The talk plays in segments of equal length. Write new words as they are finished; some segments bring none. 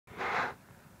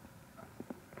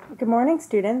Good morning,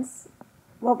 students.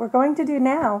 What we're going to do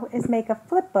now is make a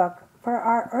flip book for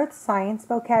our earth science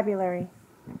vocabulary.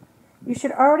 You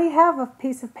should already have a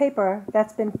piece of paper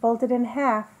that's been folded in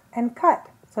half and cut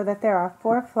so that there are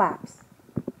 4 flaps.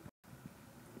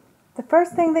 The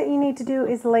first thing that you need to do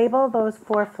is label those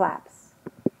 4 flaps: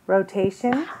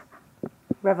 rotation,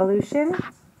 revolution,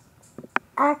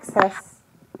 axis,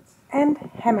 and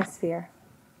hemisphere.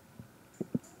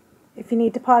 If you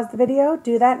need to pause the video,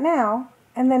 do that now,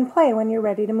 and then play when you're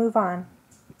ready to move on.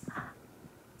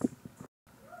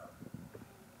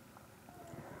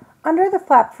 Under the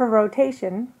flap for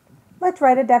rotation, let's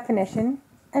write a definition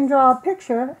and draw a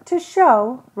picture to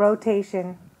show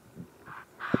rotation.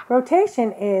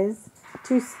 Rotation is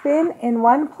to spin in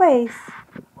one place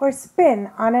or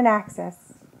spin on an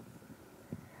axis.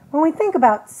 When we think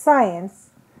about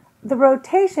science, the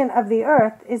rotation of the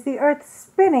Earth is the Earth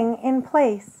spinning in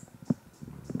place.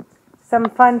 Some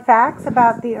fun facts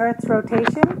about the Earth's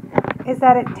rotation is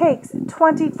that it takes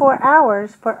 24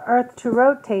 hours for Earth to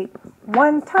rotate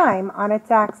one time on its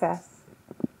axis.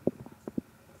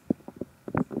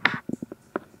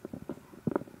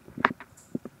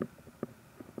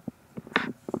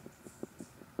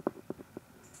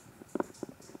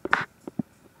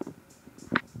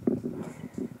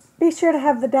 Be sure to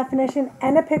have the definition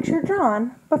and a picture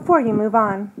drawn before you move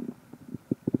on.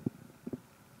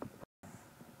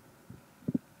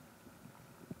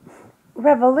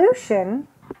 Revolution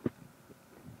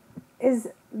is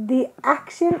the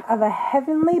action of a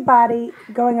heavenly body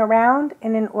going around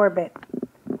in an orbit.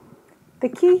 The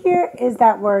key here is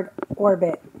that word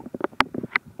orbit.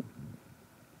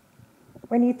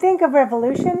 When you think of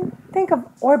revolution, think of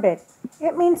orbit.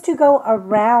 It means to go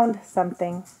around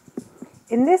something.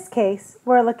 In this case,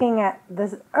 we're looking at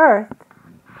the Earth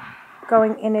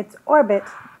going in its orbit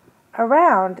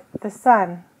around the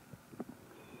Sun.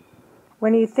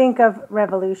 When you think of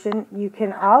revolution, you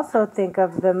can also think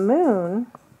of the Moon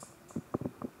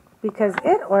because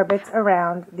it orbits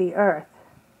around the Earth.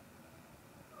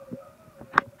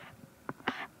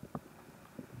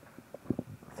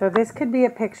 So this could be a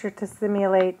picture to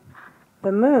simulate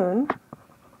the Moon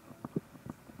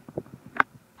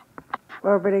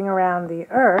orbiting around the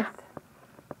Earth.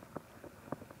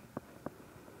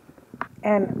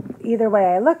 And either way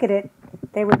I look at it,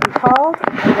 they would be called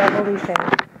a revolution.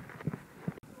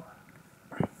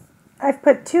 I've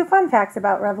put 2 fun facts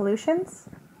about revolutions.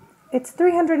 It's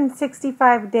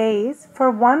 365 days for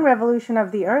one revolution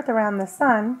of the Earth around the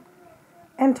Sun,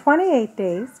 and 28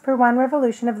 days for one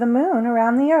revolution of the Moon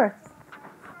around the Earth.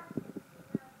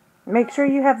 Make sure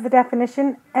you have the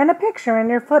definition and a picture in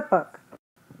your flip book.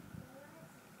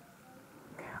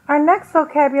 Our next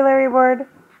vocabulary word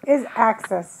is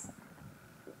axis.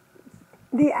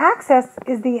 The axis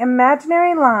is the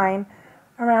imaginary line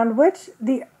around which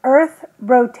the Earth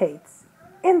rotates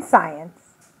in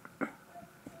science.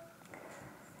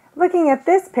 Looking at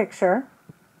this picture,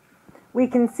 we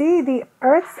can see the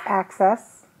Earth's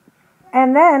axis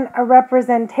and then a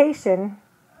representation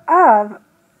of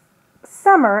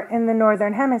summer in the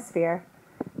northern hemisphere,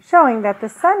 showing that the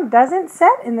sun doesn't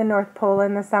set in the North Pole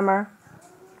in the summer,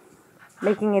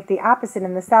 making it the opposite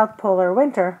in the South Pole or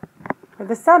winter, where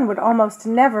the sun would almost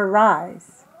never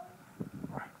rise.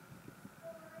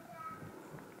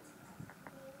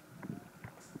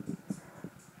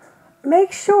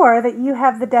 Make sure that you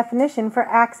have the definition for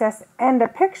axis and a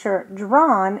picture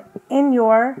drawn in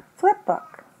your flip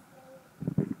book.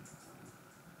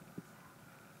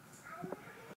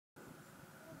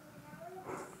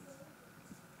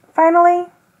 Finally,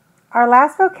 our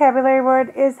last vocabulary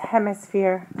word is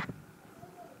hemisphere.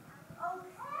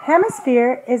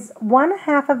 Hemisphere is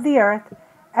 1/2 of the Earth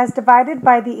as divided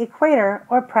by the equator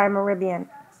or prime meridian.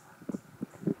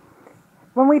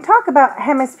 When we talk about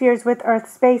hemispheres with Earth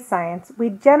space science, we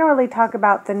generally talk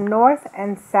about the north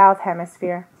and south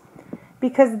hemisphere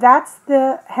because that's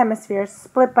the hemispheres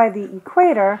split by the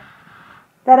equator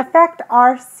that affect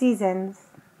our seasons.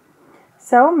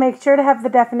 So make sure to have the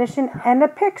definition and a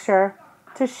picture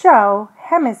to show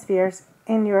hemispheres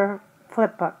in your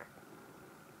flip book.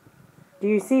 Do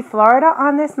you see Florida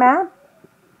on this map?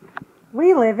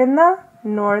 We live in the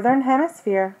northern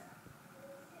hemisphere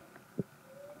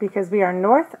because we are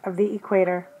north of the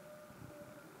equator.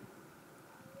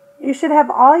 You should have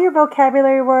all your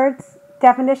vocabulary words,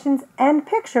 definitions, and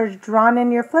pictures drawn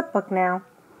in your flip book now.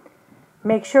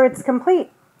 Make sure it's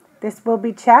complete. This will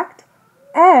be checked,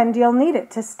 and you'll need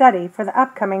it to study for the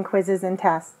upcoming quizzes and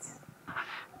tests.